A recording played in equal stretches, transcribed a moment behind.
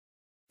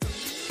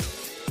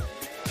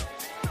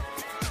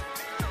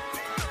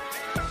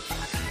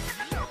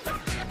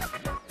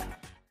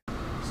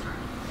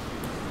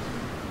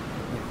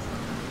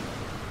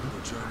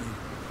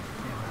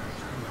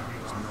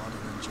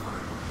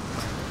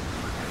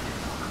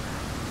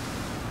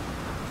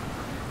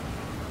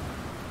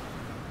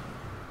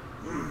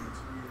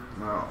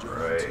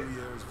During Alright. 2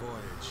 years'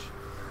 voyage,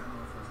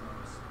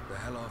 the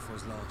Helloff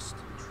was lost.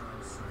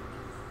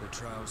 The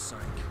trow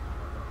sank,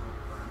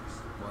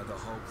 while the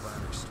hope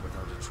vanished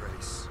without a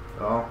trace.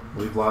 Oh,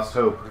 we've lost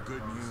hope. The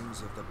good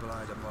news of the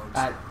blighter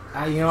boats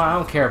I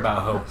don't care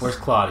about Hope. Where's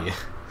Claudia?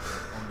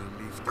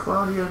 only leafed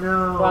Claudia,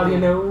 no. Claudia,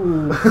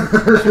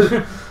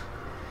 no.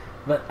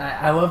 But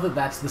I love that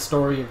that's the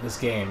story of this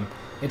game.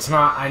 It's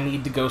not, I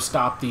need to go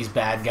stop these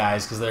bad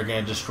guys because they're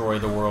going to destroy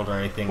the world or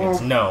anything.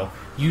 It's, no,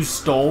 you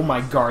stole my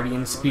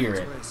guardian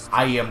spirit.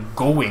 I am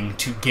going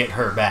to get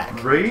her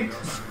back. Right?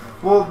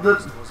 Well,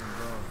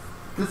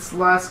 this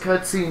last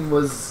cutscene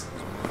was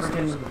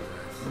freaking,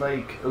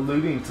 like,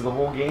 alluding to the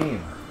whole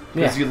game.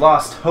 Because you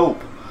lost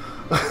hope.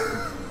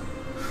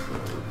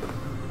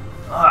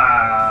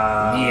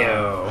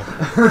 Nioh.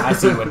 I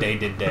see what they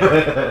did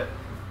there.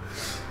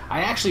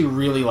 I actually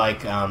really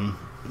like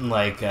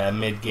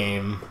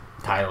mid-game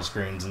title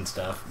screens and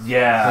stuff.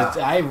 Yeah.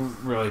 I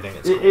really think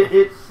it's cool.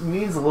 It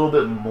means a little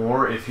bit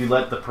more if you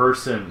let the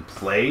person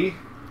play,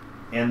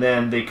 and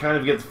then they kind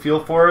of get the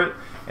feel for it,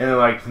 and they're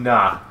like,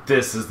 nah,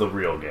 this is the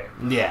real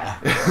game. Yeah.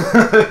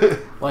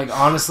 Like,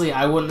 honestly,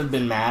 I wouldn't have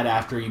been mad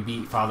after you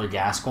beat Father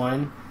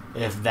Gascoigne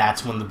if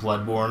that's when the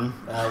Bloodborne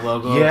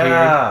logo appeared.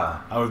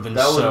 I would have been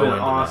that so would have been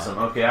into awesome.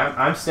 that. Okay,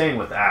 I'm staying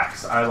with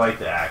axe. I like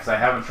the axe. I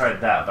haven't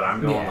tried that, but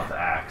I'm going with the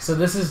axe. So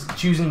this is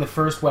choosing the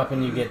first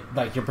weapon you get,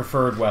 like your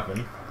preferred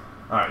weapon.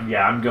 Alright,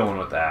 yeah, I'm going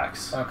with the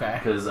axe. Okay.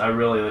 Because I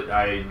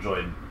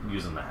enjoyed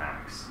using the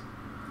axe.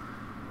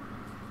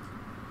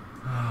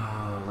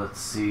 Oh, let's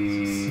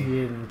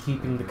see. And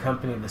keeping the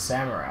company of the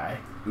samurai.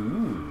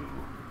 Ooh.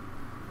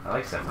 I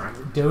like samurai.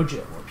 Dojo,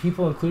 where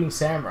people, including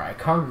samurai,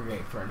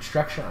 congregate for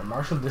instruction on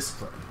martial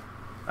discipline.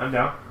 I'm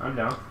down.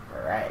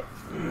 Alright.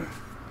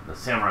 The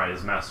samurai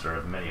is master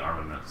of many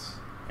armaments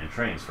and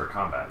trains for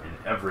combat in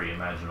every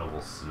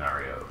imaginable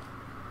scenario.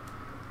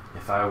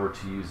 If I were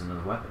to use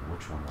another weapon,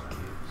 which one would I use?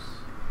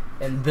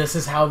 And this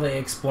is how they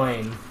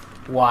explain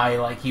why,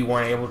 like, you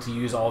weren't able to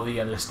use all the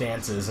other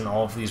stances and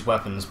all of these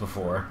weapons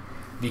before.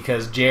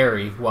 Because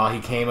Jerry, while he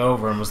came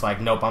over and was like,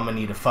 nope, I'm gonna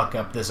need to fuck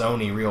up this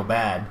Oni real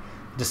bad,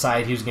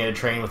 decided he was gonna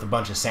train with a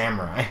bunch of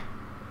samurai.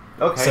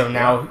 Okay. So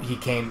now he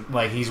came,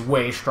 like, he's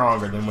way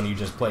stronger than when you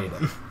just played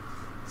him.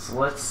 So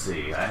let's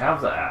see. I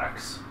have the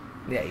axe.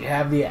 Yeah, you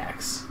have the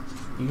axe.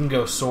 You can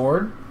go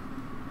sword.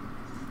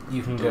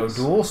 You can go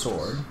dual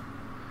sword,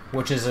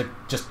 which is a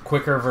just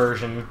quicker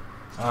version.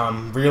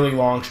 Really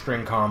long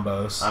string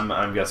combos.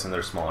 I'm guessing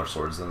they're smaller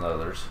swords than the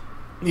others.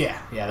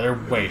 Yeah, they're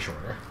way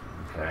shorter.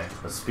 Okay.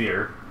 A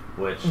spear,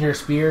 which... Your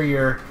spear,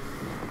 your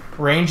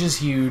range is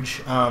huge.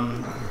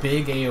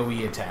 Big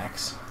AoE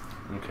attacks.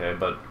 Okay,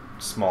 but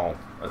small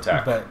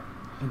attack.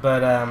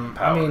 But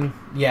I mean,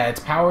 yeah,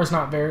 its power is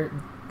not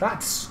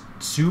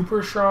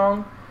super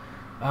strong.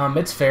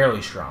 It's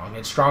fairly strong.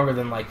 It's stronger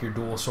than like your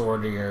dual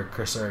sword or your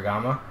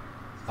Kusurigama.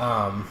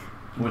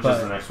 Which is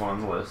the next one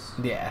on the list.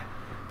 Yeah.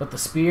 But the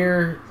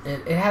spear,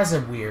 it has a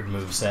weird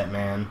moveset,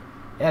 man.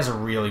 It has a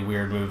really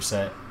weird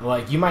moveset.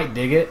 Like, you might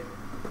dig it,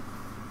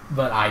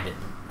 but I didn't.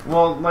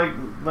 Well, like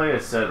I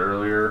said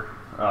earlier,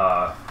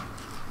 I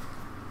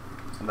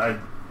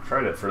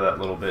tried it for that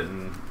little bit,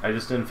 and I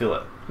just didn't feel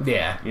it.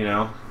 Yeah. You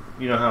know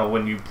how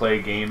when you play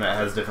a game that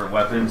has different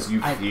weapons,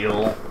 you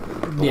feel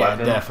the weapon? Yeah,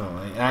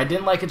 definitely. And I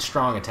didn't like its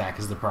strong attack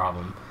is the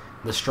problem.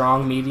 The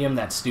strong medium,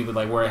 that's stupid,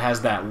 like where it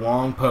has that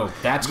long poke.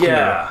 That's cool.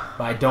 Yeah.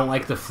 But I don't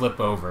like the flip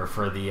over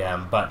for the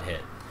butt hit.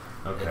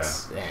 Okay.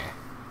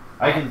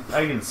 I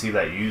can see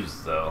that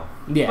used though.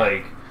 Yeah.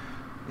 Like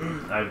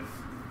I've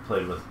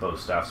played with bow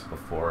staffs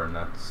before, and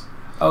that's.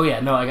 Oh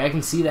yeah, no, like I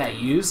can see that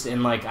used,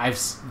 and like I've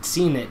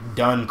seen it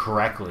done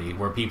correctly,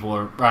 where people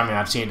are. I mean,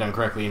 I've seen it done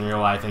correctly in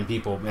real life, and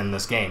people in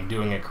this game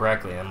doing it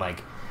correctly, and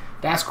like,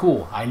 that's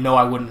cool. I know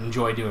I wouldn't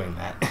enjoy doing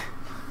that.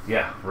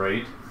 Yeah.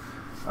 Right.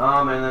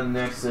 And then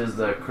next is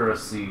the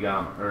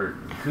Kusurigama or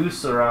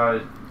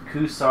Kusarigama.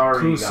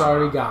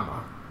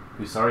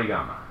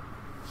 Kusarigama.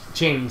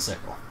 Chain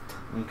sickle.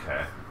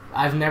 Okay.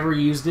 I've never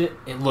used it.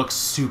 It looks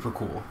super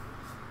cool.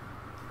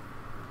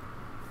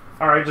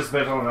 Alright, just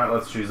based on that,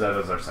 let's choose that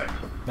as our second.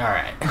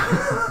 Alright.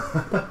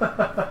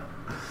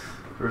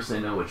 First, they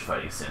know which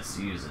fighting stance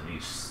to use in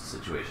each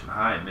situation,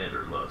 high, mid,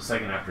 or low.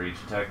 Second, after each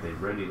attack, they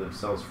ready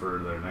themselves for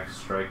their next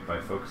strike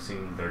by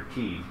focusing their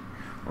ki,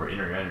 or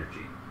inner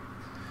energy.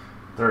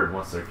 Third,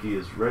 once their ki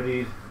is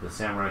readied, the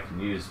samurai can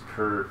use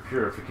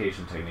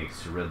purification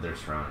techniques to rid their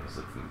surroundings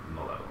of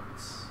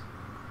malevolence.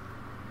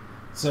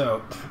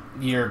 So,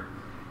 you're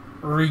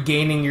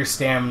regaining your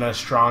stamina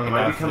strong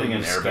enough that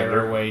you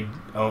scare away...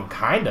 Oh,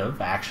 kind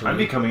of, actually. I'm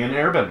becoming an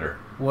airbender.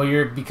 Well,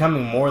 you're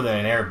becoming more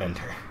than an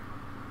airbender.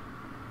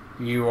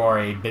 You are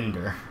a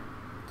bender.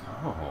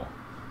 Oh.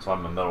 So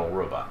I'm a metal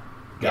robot.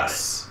 Got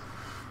it.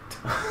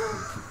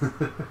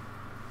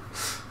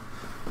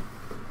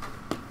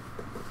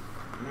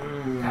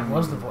 What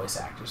was the voice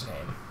actor's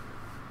name?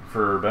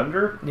 For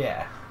Bender?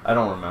 Yeah. I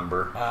don't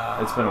remember.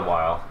 It's been a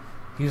while.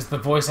 He was the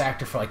voice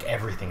actor for like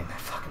everything in that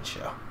fucking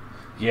show.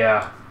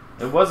 Yeah.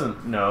 It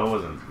wasn't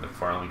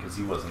McFarlane because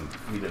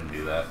he didn't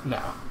do that.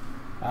 No.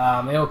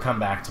 It'll come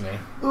back to me.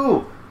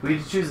 Ooh, we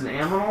get to choose an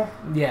animal?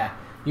 Yeah.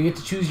 You get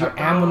to choose your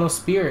aminal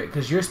spirit,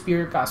 because your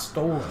spirit got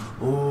stolen.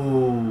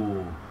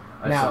 Ooh.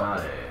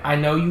 Now, I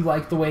know you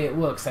like the way it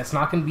looks. That's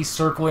not going to be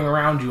circling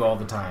around you all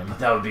the time.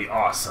 That would be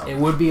awesome. It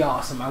would be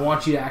awesome. I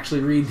want you to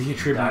actually read the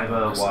attribute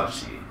Daiba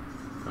Washi.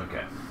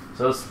 Okay.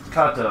 So it's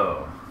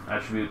Kato.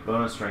 Attribute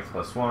bonus, strength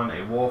 +1,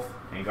 a wolf,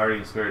 and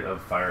guardian spirit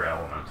of fire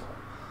elemental.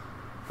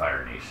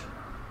 Fire Nation.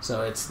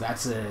 So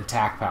that's an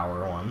attack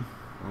power one.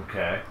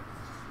 Okay.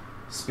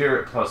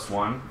 Spirit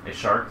 +1, a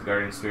shark, the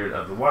guardian spirit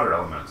of the water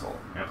elemental.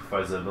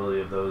 Amplifies the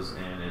ability of those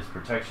in its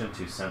protection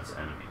to sense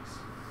enemies.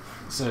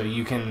 So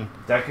you can...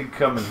 That could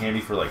come in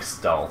handy for, like,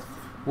 stealth.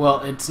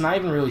 Well, it's not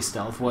even really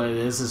stealth. What it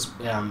is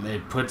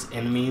it puts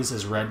enemies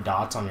as red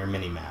dots on your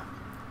mini-map.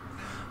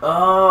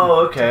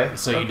 Oh, okay.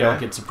 So you don't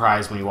get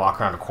surprised when you walk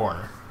around a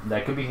corner.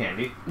 That could be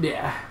handy.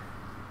 Yeah.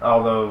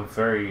 Although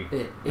very...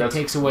 It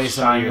takes away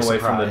some of your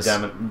surprise.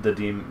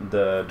 From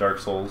the Dark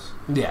Souls.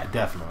 Yeah,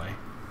 definitely.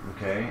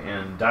 Okay,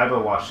 and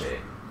Daiba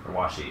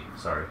Washi,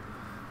 sorry.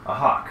 A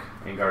hawk,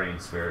 a guardian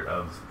spirit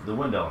of the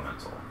wind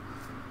elemental.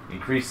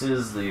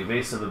 Increases the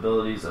evasive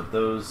abilities of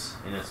those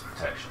in its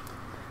protection.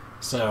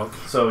 So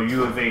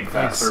you evade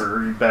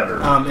faster or better.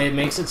 It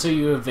makes it so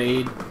you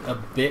evade a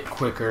bit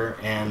quicker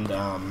and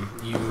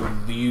you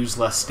use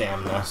less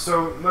stamina.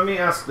 So let me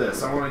ask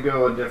this. I want to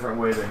go a different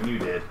way than you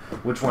did.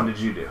 Which one did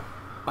you do?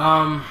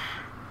 I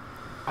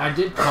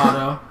did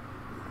Kato.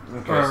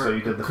 Okay, so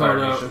you did the Fire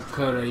Nation.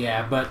 Kodo,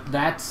 yeah, but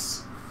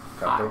that's...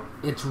 Kato.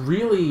 It's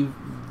really,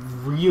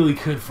 really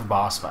good for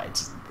boss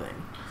fights, is the thing.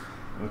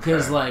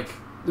 Because, like,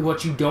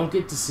 what you don't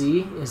get to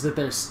see is that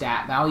there's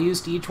stat values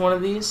to each one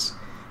of these,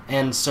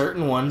 and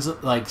certain ones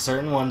of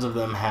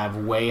them have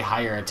way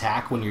higher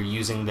attack when you're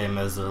using them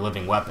as their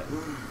living weapon.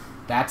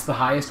 That's the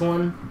highest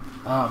one.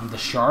 The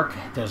shark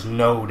does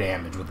no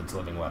damage with its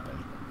living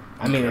weapon.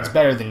 I mean, it's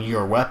better than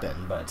your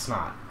weapon, but it's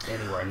not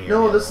anywhere near.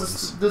 No, this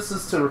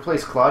is to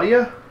replace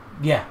Claudia.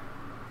 Yeah.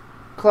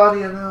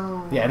 Claudia,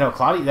 no. Yeah, no,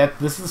 Claudia.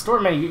 This is the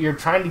story, man. You're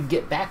trying to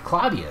get back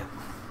Claudia.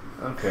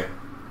 Okay.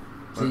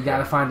 So you got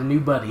to find a new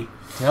buddy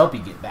to help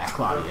you get back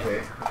Claudia.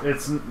 Okay.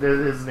 His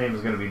name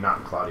is going to be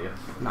not Claudia.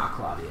 Not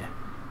Claudia.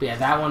 But yeah,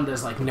 that one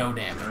does like no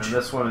damage. And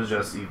this one is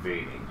just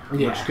evading,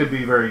 which could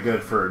be very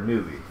good for a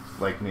newbie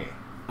like me.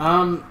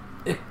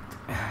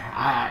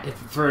 If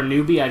for a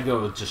newbie, I'd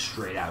go with just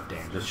straight out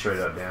damage. Just straight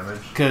out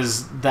damage?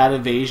 Because that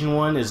evasion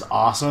one is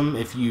awesome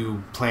if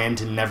you plan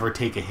to never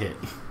take a hit.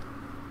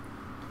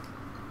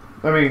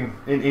 I mean,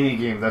 in any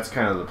game, that's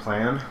kind of the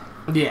plan.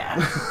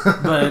 Yeah.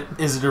 But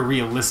is it a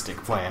realistic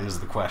plan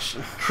is the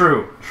question.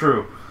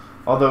 True.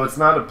 Although it's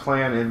not a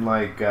plan in,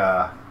 like,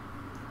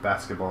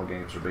 basketball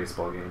games or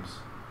baseball games.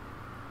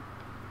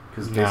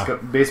 Because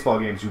baseball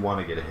games, you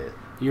want to get a hit.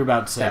 You're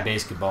about to say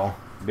basketball.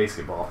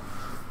 Basketball.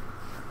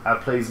 I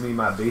plays me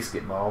my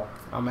basketball.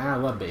 Oh man, I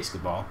love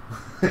basketball.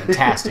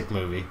 Fantastic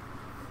movie.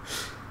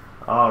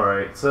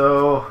 Alright,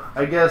 so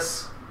I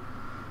guess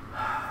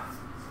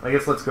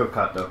let's go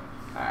Kato.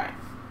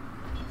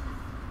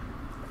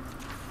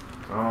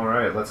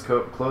 Alright, let's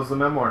close the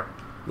memoir.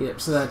 Yep,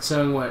 so that's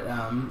showing what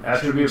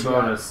attribute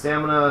bonus.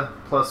 Stamina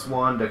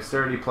 +1,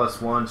 dexterity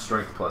 +1,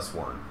 strength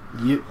 +1.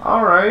 Yep.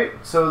 Alright,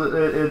 so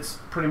it's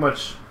pretty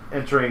much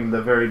entering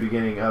the very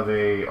beginning of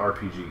a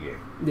RPG game.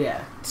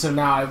 Yeah. So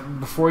now,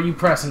 before you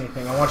press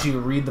anything, I want you to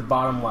read the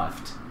bottom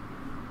left.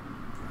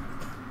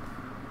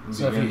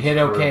 So if you hit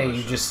OK,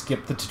 you just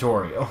skip the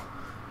tutorial.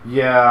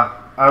 Yeah,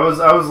 I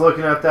was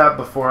looking at that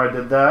before I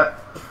did that.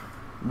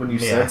 When you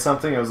said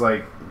something, I was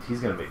like, he's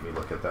gonna make me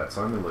look at that,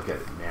 so I'm gonna look at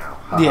it now.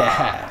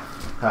 Yeah.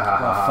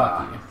 Well,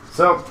 fuck you.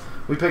 So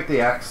we picked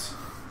the axe.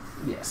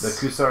 Yes. The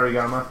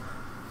Kusarigama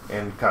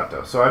and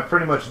Kato. So I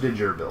pretty much did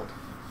your build.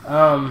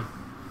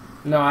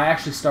 No, I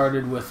actually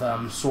started with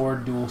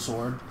sword, dual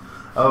sword.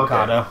 Oh, okay.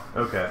 Kato.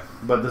 Okay,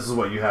 but this is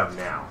what you have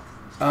now.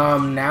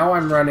 Now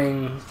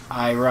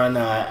I run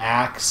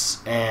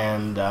axe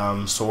and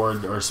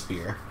sword or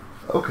spear.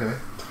 Okay.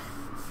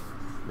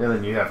 And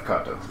then you have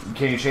Kato.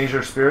 Can you change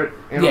your spirit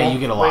animal? Yeah, you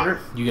get a lot. Later?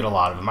 You get a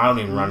lot of them. I don't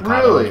even run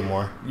Kato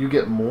anymore. You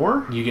get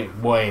more? You get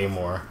way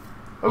more.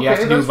 Okay, you have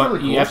to that's really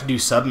cool. You have to do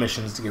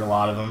submissions to get a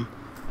lot of them,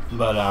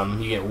 but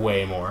you get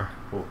way more.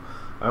 Cool.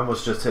 I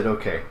almost just hit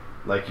OK,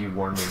 like you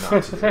warned me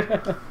not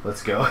to.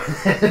 Let's go.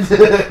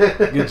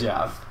 Good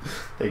job.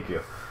 Thank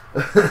you.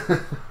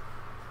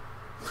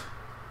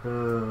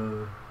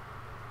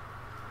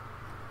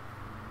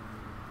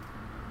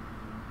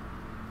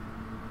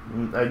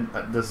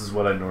 This is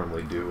what I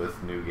normally do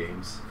with new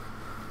games.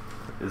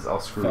 Is I'll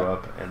screw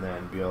up and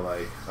then be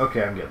like,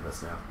 okay, I'm getting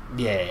this now.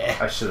 Yeah.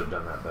 I should have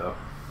done that though.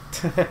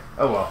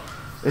 Oh well,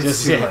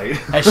 it's too late.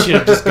 I should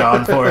have just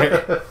gone for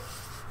it.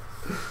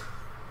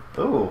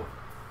 Oh.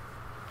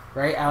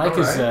 Right, I like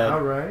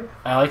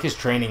I like his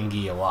training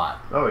gi a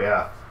lot. Oh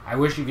yeah. I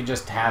wish you could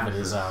just have it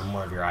as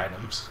one of your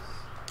items.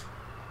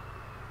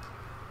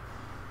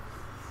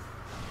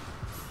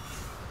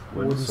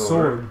 Wooden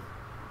sword.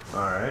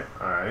 Alright.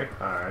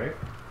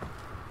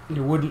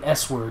 Your wooden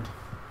S word.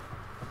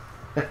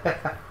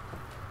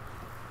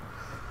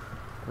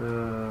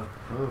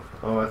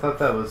 I thought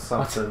that was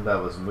something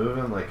that was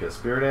moving, like a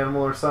spirit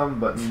animal or something,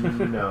 but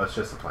no, it's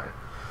just a plant.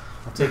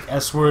 I'll take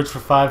S words for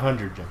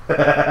 500, Jim.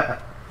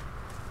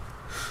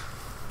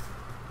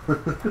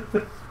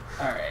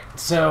 Alright,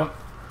 so,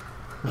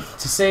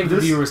 to save the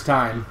viewer's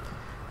time,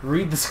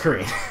 read the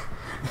screen.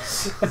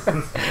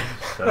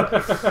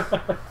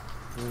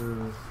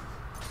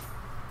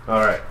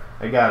 Alright,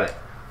 I got it.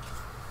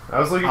 I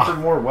was looking for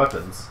more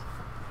weapons.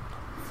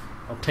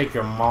 I'll take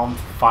your mom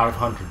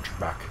 500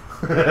 back.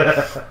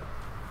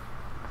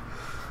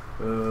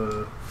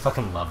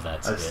 Fucking love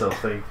that skit.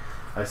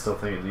 I still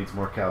think it needs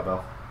more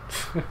cowbell.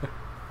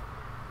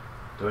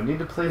 Do I need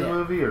to play the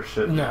movie or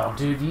should? No,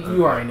 dude,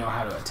 you already know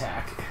how to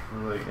attack.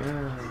 I'm like,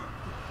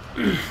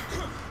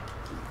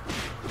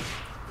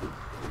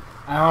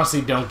 I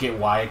honestly don't get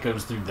why it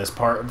goes through this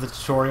part of the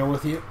tutorial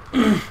with you.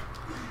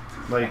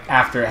 like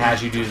after it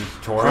has you do the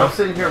tutorial. I'm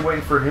sitting here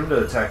waiting for him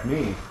to attack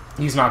me.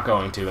 He's not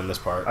going to in this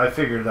part. I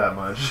figured that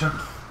much.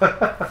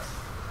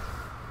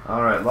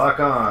 Alright, lock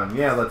on.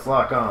 Yeah, let's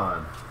lock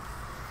on.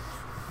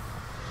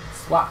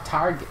 Swap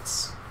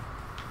targets.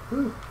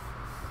 Whew.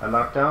 I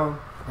locked down.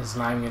 It's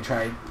not even gonna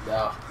try.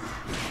 Oh.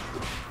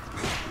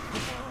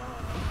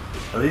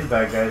 Are these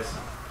bad guys?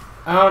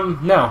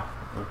 No.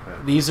 Okay.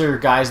 These are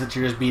guys that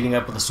you're just beating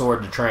up with a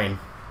sword to train.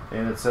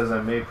 And it says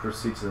I may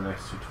proceed to the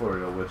next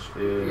tutorial, which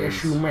is...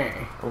 Yes, you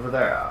may. Over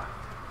there.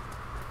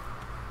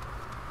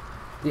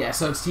 Yeah,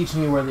 so it's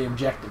teaching you where the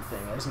objective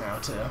thing is now,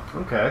 too.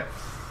 Okay.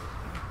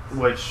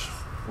 Which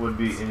would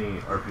be any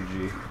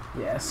RPG.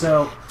 Yeah,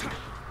 so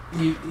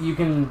you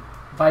can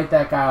fight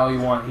that guy all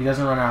you want. He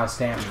doesn't run out of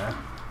stamina.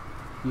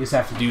 You just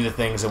have to do the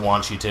things it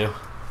wants you to.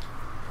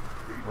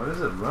 What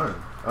does it run?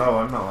 Oh,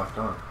 I'm not locked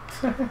on.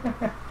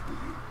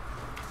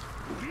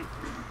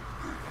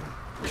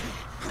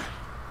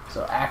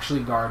 So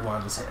actually guard one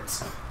of his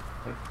hits.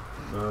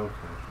 Okay.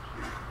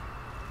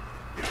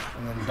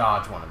 And then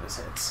dodge one of his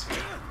hits.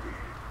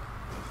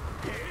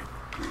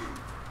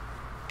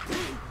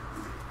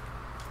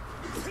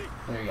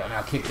 There you go.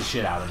 Now kick the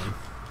shit out of him.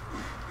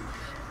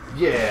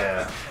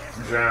 Yeah.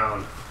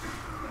 Drown.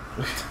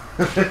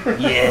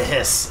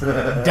 Yes.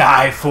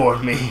 Die for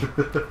me.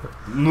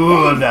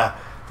 Murder.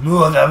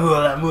 Murder,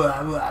 murder,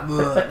 murder, murder,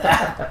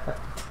 murder.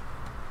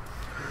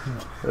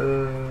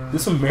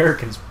 This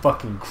American's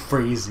fucking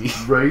crazy.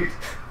 Right?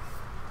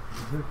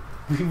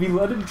 We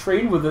let him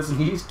train with us and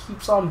he just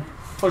keeps on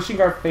pushing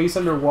our face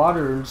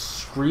underwater and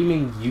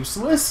screaming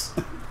useless?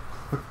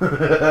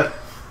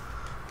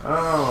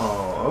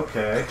 Oh,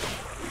 okay.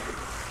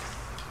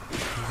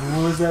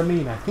 What does that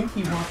mean? I think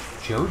he wants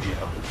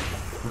JoJo.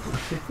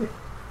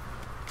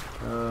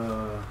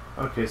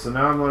 Okay, so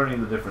now I'm learning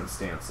the different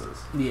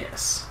stances.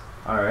 Yes.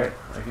 Alright,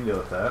 I can deal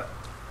with that.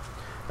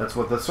 That's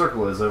what the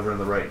circle is over in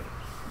the right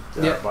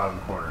bottom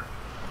corner.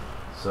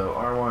 So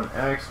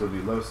R1X would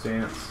be low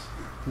stance.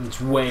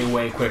 It's way,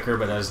 way quicker,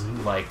 but does,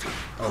 like,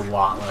 a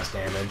lot less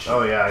damage.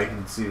 Oh yeah, I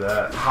can see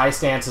that. High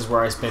stance is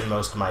where I spend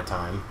most of my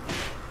time.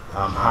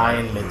 High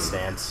and mid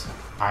stance.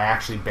 I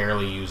actually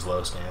barely use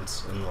low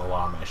stance in a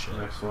lot of my shit.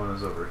 Next one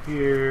is over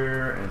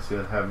here, and it's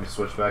going to have me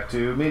switch back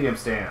to medium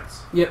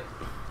stance. Yep.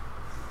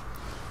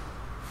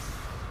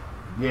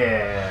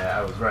 Yeah,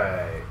 I was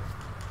right.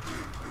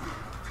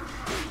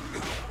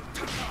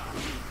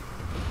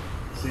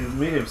 See, the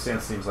medium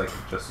stance seems like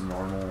just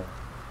normal.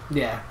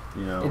 Yeah.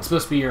 You know? It's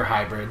supposed to be your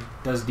hybrid.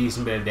 Does a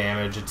decent bit of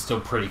damage. It's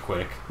still pretty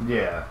quick.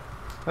 Yeah.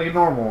 Like a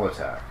normal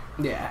attack.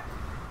 Yeah.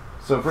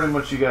 So pretty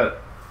much you got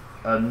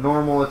a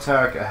normal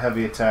attack, a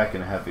heavy attack,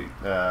 and a heavy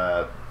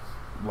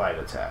light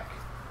attack.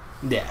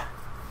 Yeah.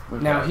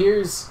 Okay. Now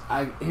here's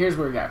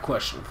where I got a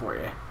question for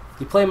you.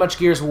 You play much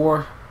Gears of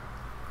War?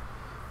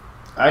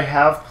 I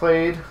have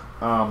played.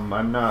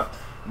 I'm not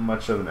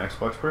much of an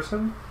Xbox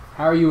person.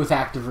 How are you with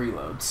active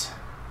reloads?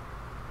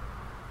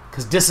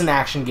 Because this is an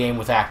action game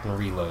with active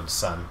reloads,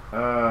 son.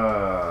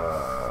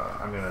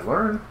 I'm gonna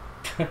learn.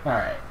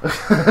 Alright.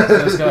 So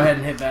let's go ahead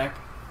and hit back.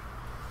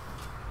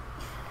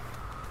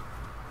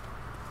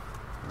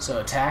 So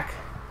attack.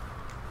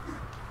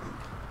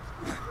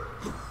 Right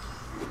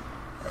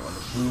when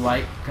the blue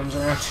light comes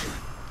around.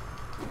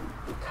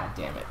 God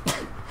damn it.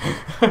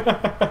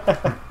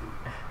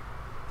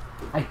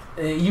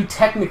 You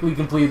technically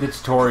completed the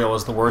tutorial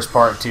is the worst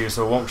part too,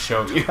 so it won't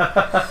show you.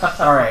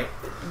 Alright.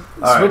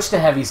 Switch to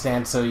heavy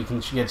stance so you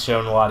can get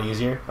shown a lot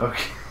easier.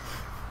 Okay.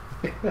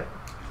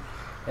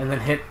 And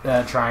then hit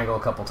triangle a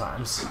couple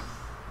times.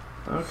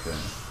 Okay.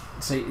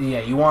 So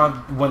yeah, you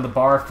want when the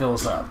bar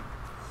fills up,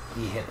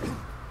 you hit it.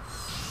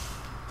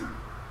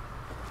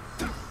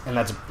 And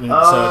that's so it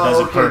does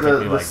it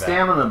perfectly the like that. The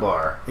stamina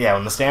bar. Yeah,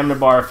 when the stamina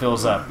bar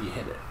fills up, you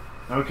hit it.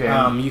 Okay.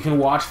 You can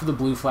watch for the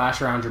blue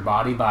flash around your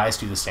body, but I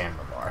just do the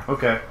stamina bar.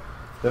 Okay,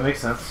 that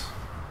makes sense.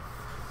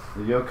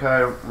 The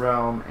Yokai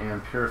Realm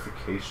and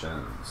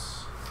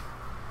Purifications.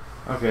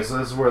 Okay, so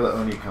this is where the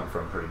Oni come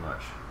from, pretty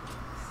much.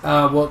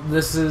 Well,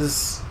 this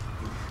is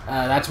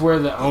that's where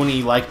the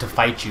Oni like to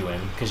fight you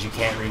in because you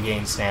can't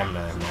regain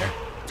stamina in there.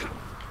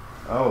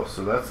 Oh,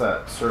 so that's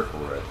that circle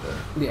right there.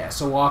 Yeah,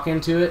 so walk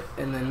into it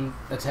and then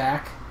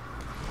attack.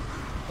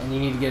 And you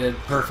need to get a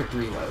perfect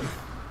reload.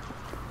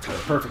 Or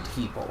perfect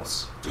key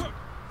pulse.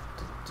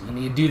 You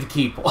need to do the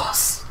key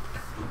pulse.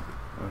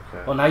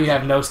 Okay. Well, now you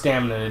have no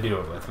stamina to do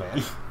it with,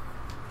 man.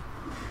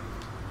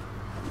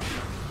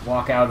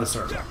 Walk out of the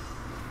circle.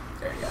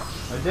 There you go.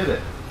 I did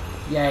it.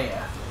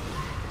 Yeah.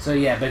 So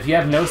yeah, but if you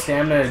have no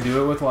stamina to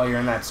do it with while you're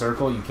in that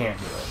circle, you can't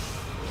do it.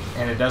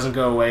 And it doesn't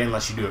go away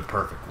unless you do it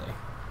perfectly.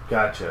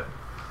 Gotcha.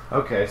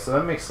 Okay, so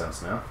that makes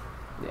sense now.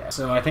 Yeah,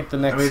 so I think the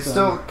next... I mean, it's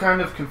still kind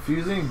of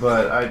confusing,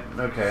 but I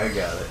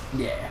got it.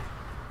 Yeah.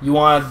 You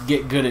want to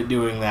get good at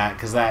doing that,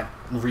 because that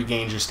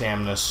regains your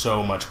stamina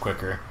so much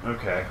quicker.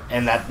 Okay.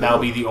 And that'll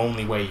be the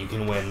only way you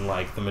can win,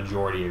 like, the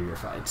majority of your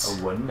fights.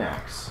 A wooden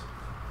axe.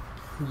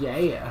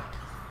 Yeah.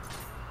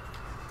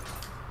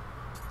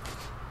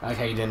 I like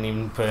how you didn't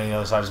even put it on the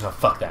other side. Just gonna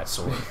fuck that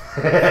sword.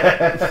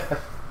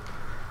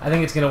 I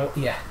think it's gonna...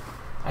 Yeah.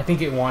 I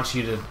think it wants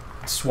you to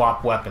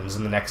swap weapons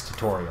in the next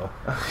tutorial.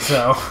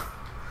 So...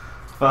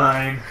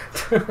 Fine.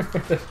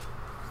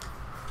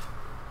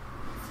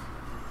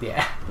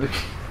 Yeah.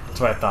 That's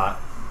what I thought.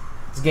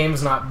 This game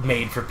is not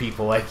made for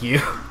people like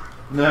you.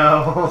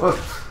 No.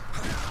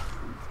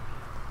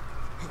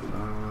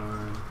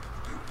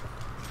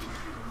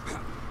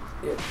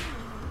 Alright.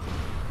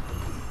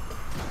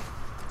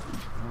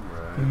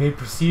 You may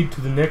proceed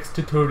to the next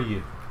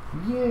tutorial.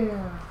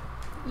 Yeah.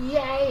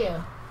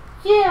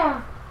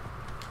 Yeah.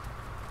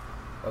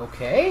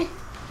 Okay.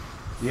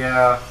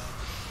 Yeah.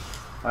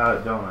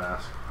 Don't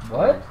ask.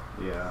 What?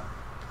 Yeah.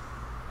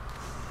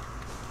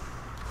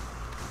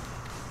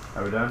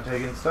 Are we done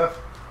taking stuff?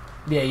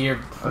 Yeah,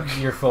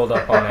 you're filled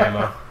up on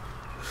ammo.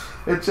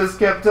 It just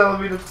kept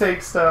telling me to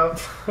take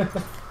stuff.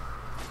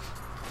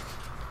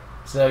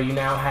 So you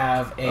now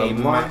have A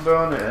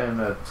longbone and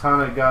a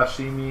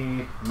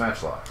Tanagashimi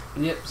matchlock.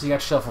 Yep, so you got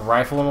yourself a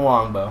rifle and a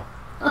longbow.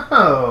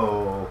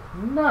 Oh,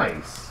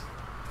 nice.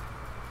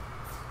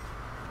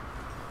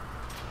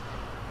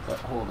 But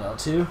hold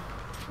L2.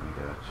 I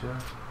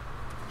gotcha.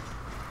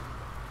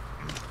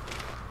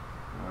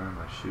 Where am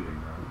I shooting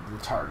now?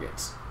 The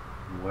targets.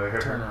 Where?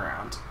 Turn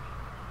around.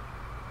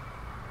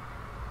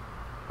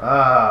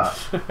 Ah!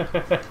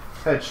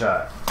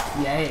 Headshot.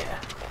 Yeah.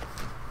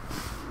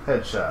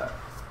 Headshot.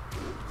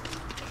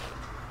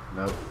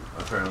 Nope.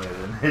 Apparently I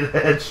didn't hit a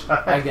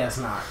headshot. I guess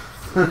not.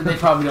 They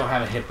probably don't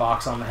have a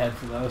hitbox on the head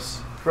for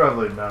those.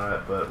 Probably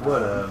not, but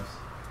whatevs.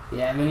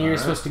 Yeah, and then you're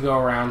supposed to go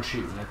around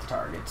shooting at the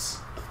targets.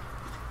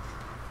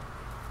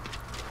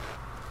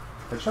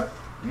 Headshot?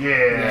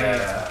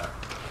 Yeah.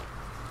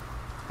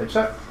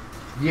 Headshot?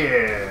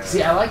 Yeah.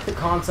 See, I like the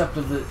concept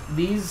of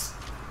these.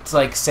 It's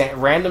like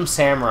random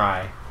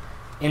samurai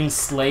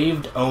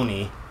enslaved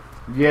Oni.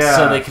 Yeah.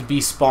 So they could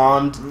be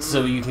spawned,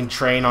 so you can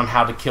train on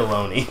how to kill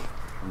Oni.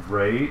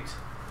 Right.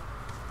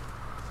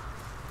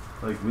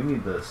 Like, we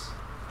need this.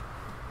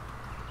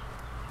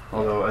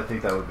 Although I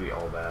think that would be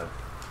all bad.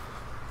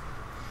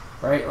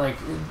 Right? Like,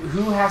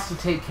 who has to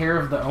take care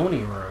of the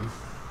Oni room?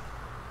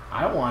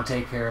 I don't want to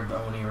take care of the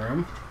Oni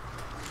room.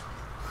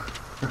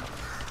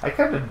 I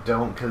kind of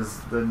don't, because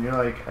then you're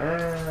like,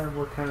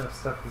 what kind of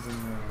stuff is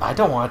in there? I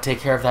don't want to take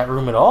care of that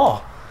room at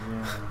all.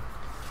 Yeah.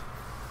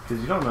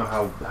 Because you don't know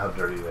how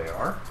dirty they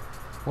are.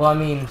 Well, I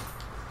mean,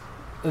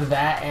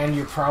 that and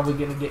you're probably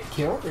going to get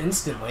killed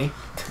instantly.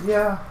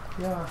 Yeah.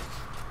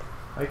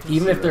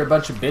 Even if they're a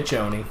bunch of bitch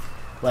Oni.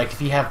 Like,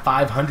 if you have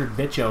 500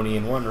 bitch Oni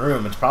in one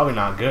room, it's probably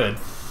not good.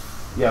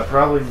 Yeah,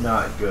 probably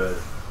not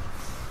good.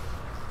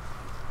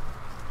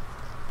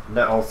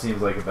 That all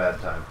seems like a bad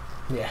time.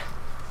 Yeah.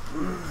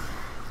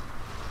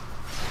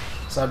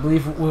 So I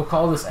believe we'll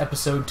call this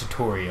episode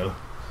tutorial.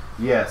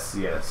 Yes.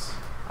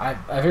 I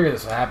figured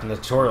this would happen. The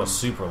tutorial's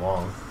super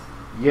long.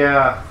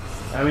 Yeah.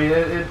 I mean,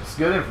 it's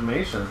good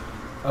information.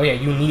 Oh yeah,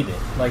 you need it.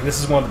 Like,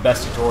 this is one of the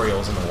best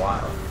tutorials in the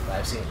wild that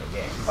I've seen in the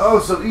game. Oh,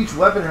 so each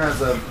weapon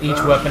has Each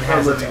weapon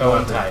has its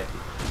own type.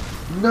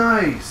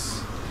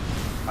 Nice.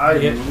 I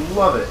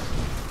love it.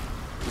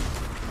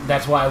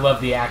 That's why I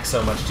love the axe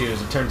so much too,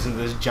 is it turns into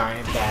this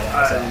giant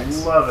badass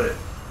axe. I love it.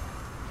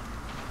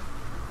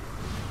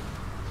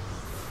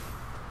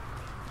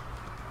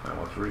 I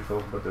want to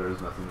refill, but there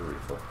is nothing to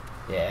refill.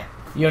 Yeah.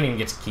 You don't even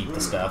get to keep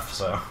the stuff,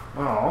 so.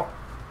 Oh.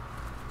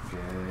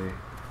 Gay.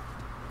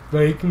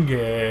 Bacon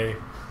gay.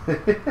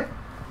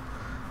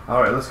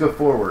 Alright, let's go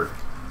forward.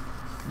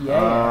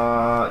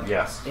 Yeah.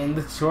 Yes. In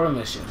the tutorial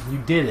mission. You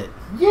did it.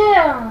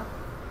 Yeah!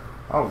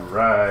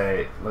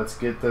 Alright, let's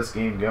get this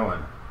game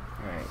going.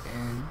 Alright,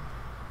 and